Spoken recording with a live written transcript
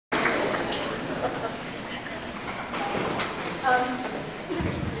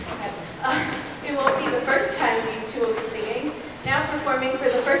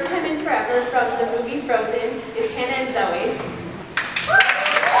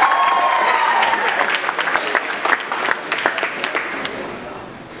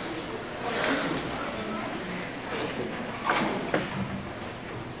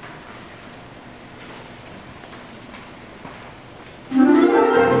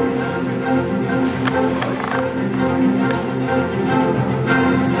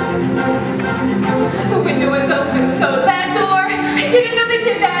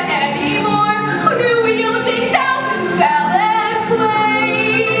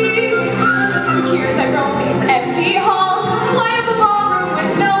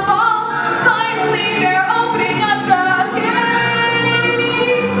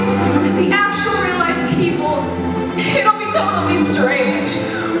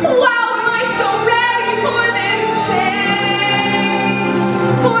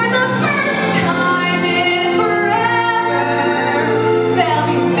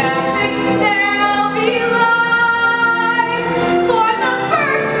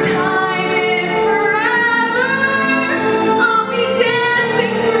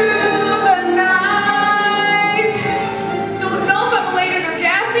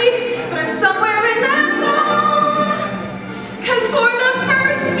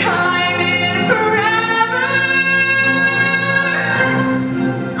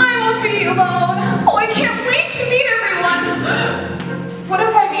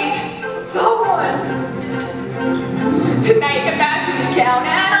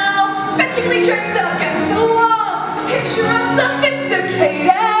magically draped against the wall, a picture of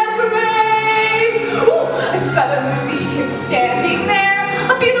sophisticated grace. Ooh, I suddenly see him standing there,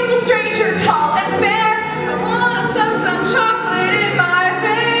 a beautiful stranger, tall and fair. I want to stuff some chocolate in my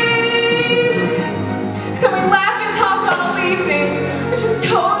face. Then we laugh and talk all evening, which is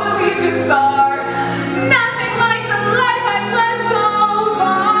totally bizarre. Nothing like the life I've led so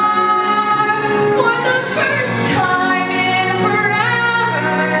far. For the first time in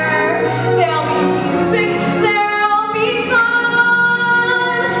forever, there'll be music, there'll be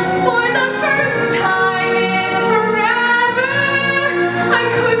fun. For the first time in forever, I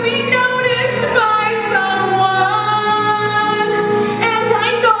could be noticed by someone. And I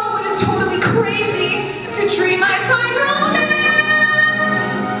know it is totally crazy to dream I'd find romance.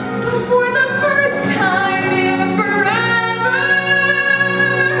 But for the first time in forever,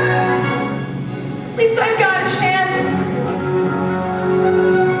 at least I've got a chance.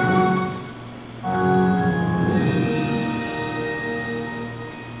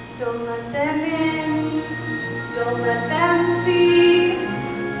 Don't let them in, don't let them see.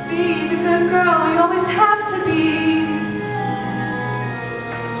 Be the good girl you always have to be.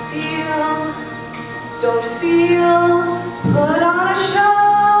 Conceal, don't feel, put on